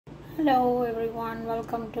Hello everyone,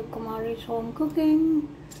 welcome to Kumari's home cooking.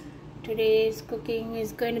 Today's cooking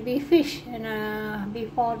is going to be fish, and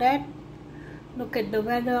before that, look at the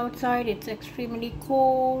weather outside. It's extremely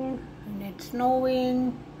cold and it's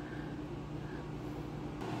snowing.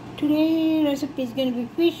 Today's recipe is going to be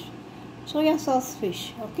fish, soya sauce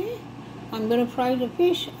fish. Okay, I'm going to fry the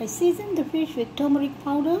fish. I seasoned the fish with turmeric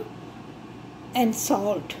powder and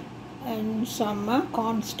salt and some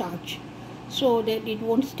cornstarch, so that it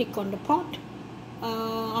won't stick on the pot.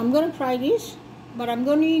 I'm going to try this, but I'm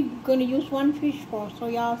going to use one fish for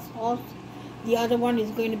soya sauce. The other one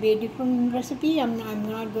is going to be a different recipe. I'm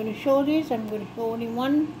not going to show this. I'm going to show only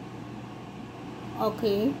one.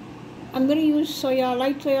 Okay, I'm going to use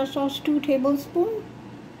light soya sauce 2 tablespoons.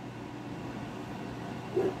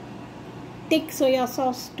 Thick soya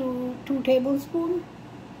sauce 2 tablespoons.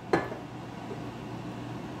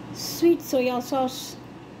 Sweet soya sauce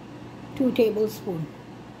 2 tablespoons.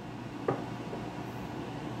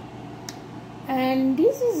 And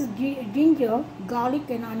this is ginger, garlic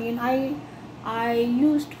and onion. I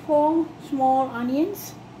used 4 small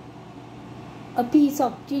onions, a piece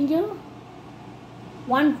of ginger,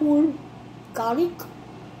 1 whole garlic,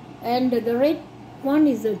 and the red one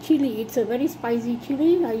is a chili. It's a very spicy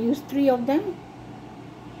chili. I used 3 of them.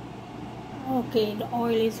 Okay, the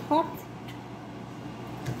oil is hot.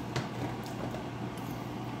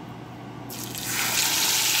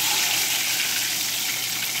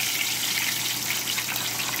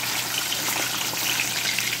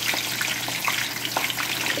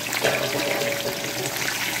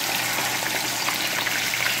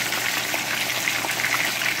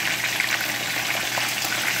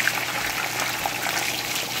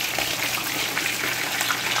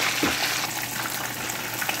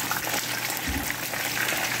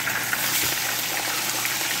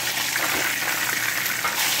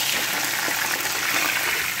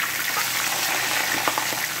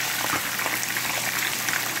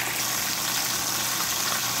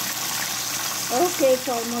 Okay, it's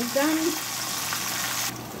almost done.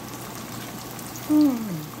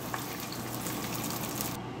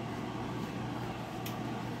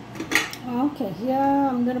 Okay, here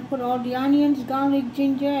I'm going to put all the onions, garlic,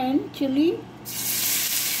 ginger and chili.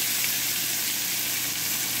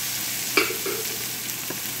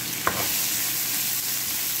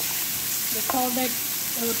 They call that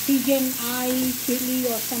pigeon eye chili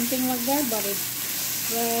or something like that, but it's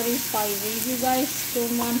very spicy. If you guys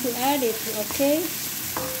don't want to add it, okay, if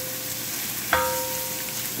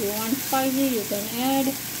you want spicy you can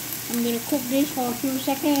add. I'm going to cook this for a few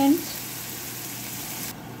seconds.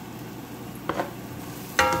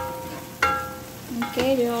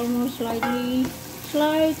 Okay, they're almost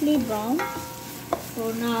slightly brown.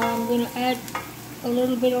 So now I'm going to add a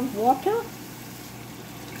little bit of water.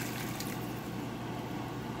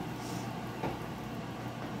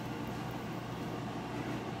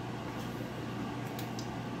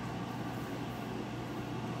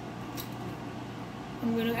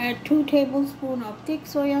 I'm going to add 2 tablespoons of thick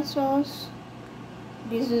soya sauce.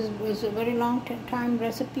 This is a very long time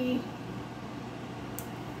recipe.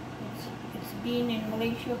 It's been in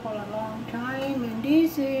Malaysia for a long time, and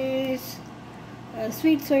this is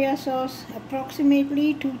sweet soya sauce,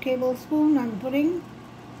 approximately 2 tablespoons I'm putting.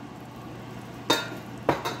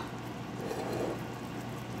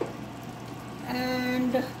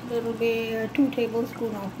 And a little bit 2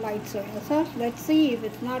 tablespoons of light soya sauce. Let's see if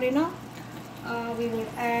it's not enough. We will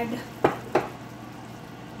add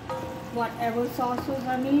whatever sauces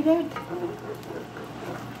are needed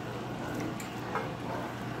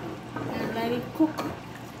and let it cook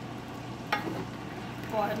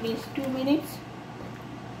for at least 2 minutes.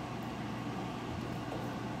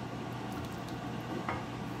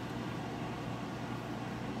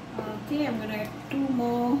 Okay, I'm going to add 2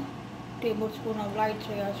 more tablespoons of light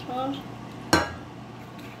soya sauce.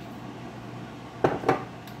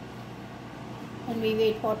 And we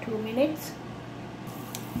wait for 2 minutes.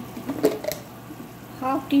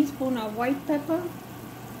 Half teaspoon of white pepper.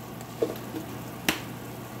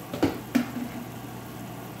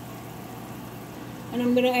 And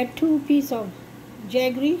I'm going to add 2 pieces of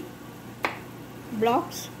jaggery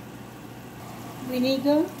blocks.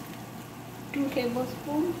 Vinegar, 2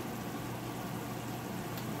 tablespoons.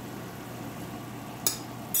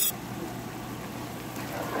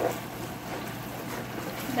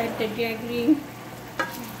 Let the jaggery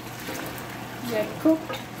get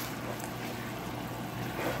cooked.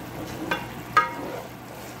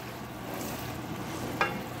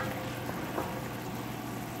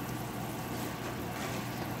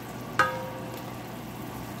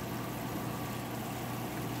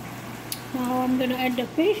 Now I'm going to add the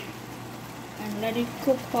fish and and let it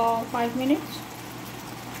cook for 5 minutes.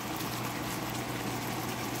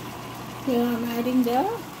 Here I'm adding the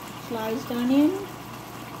sliced onion.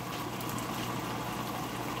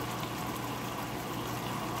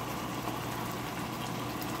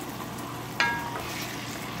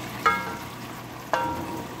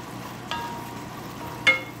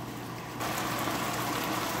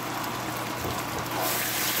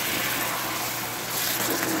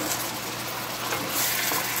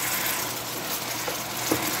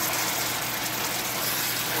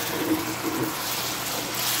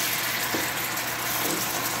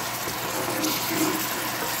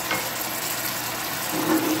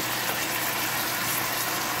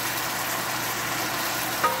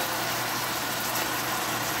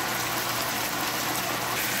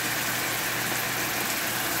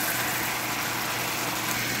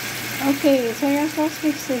 Okay, soya sauce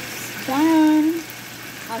mix is done.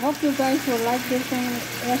 I hope you guys will like this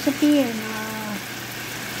recipe,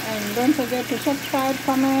 and don't forget to subscribe,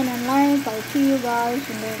 comment and like. I'll see you guys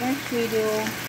in the next video.